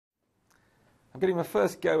I'm getting my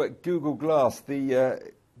first go at Google Glass, the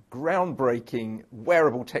groundbreaking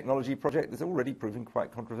wearable technology project that's already proving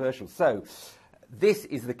quite controversial. So this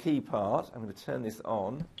is the key part. I'm going to turn this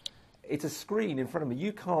on. It's a screen in front of me.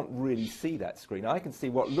 You can't really see that screen. I can see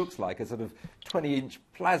what looks like a sort of 20-inch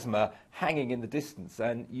plasma hanging in the distance,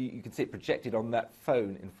 and you can see it projected on that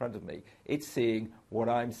phone in front of me. It's seeing what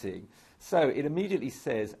I'm seeing. So it immediately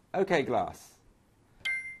says, OK, Glass.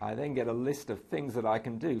 I then get a list of things that I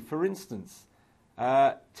can do. For instance,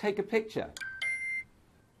 take a picture.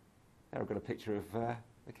 There I've got a picture of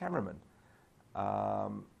the cameraman.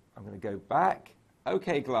 I'm going to go back.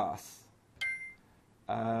 OK, Glass.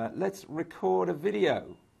 Let's record a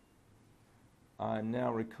video. I'm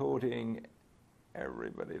now recording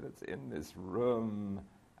everybody that's in this room,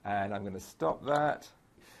 and I'm going to stop that.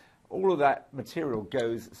 All of that material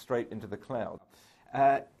goes straight into the cloud.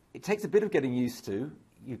 It takes a bit of getting used to.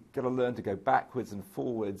 You've got to learn to go backwards and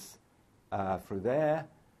forwards through there.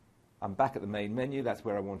 I'm back at the main menu. That's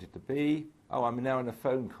where I wanted to be. Oh, I'm now in a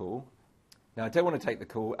phone call. Now, I don't want to take the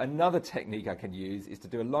call. Another technique I can use is to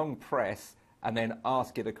do a long press and then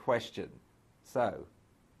ask it a question. So,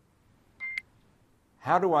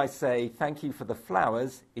 how do I say thank you for the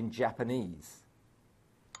flowers in Japanese?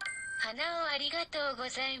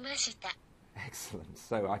 Excellent.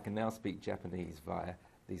 So I can now speak Japanese via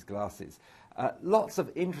these glasses. Lots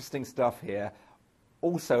of interesting stuff here.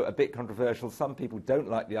 Also a bit controversial. Some people don't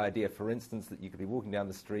like the idea, for instance, that you could be walking down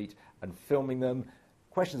the street and filming them.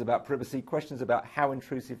 Questions about privacy, questions about how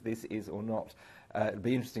intrusive this is or not. It'll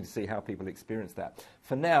be interesting to see how people experience that.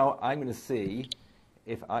 For now, I'm going to see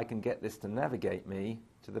if I can get this to navigate me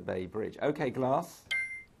to the Bay Bridge. OK, Glass.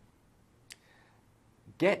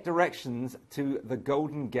 Get directions to the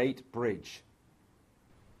Golden Gate Bridge.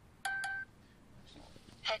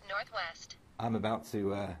 Head northwest. I'm about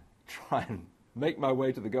to try and make my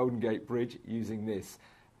way to the Golden Gate Bridge using this.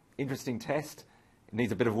 Interesting test. It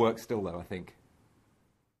needs a bit of work still, though, I think.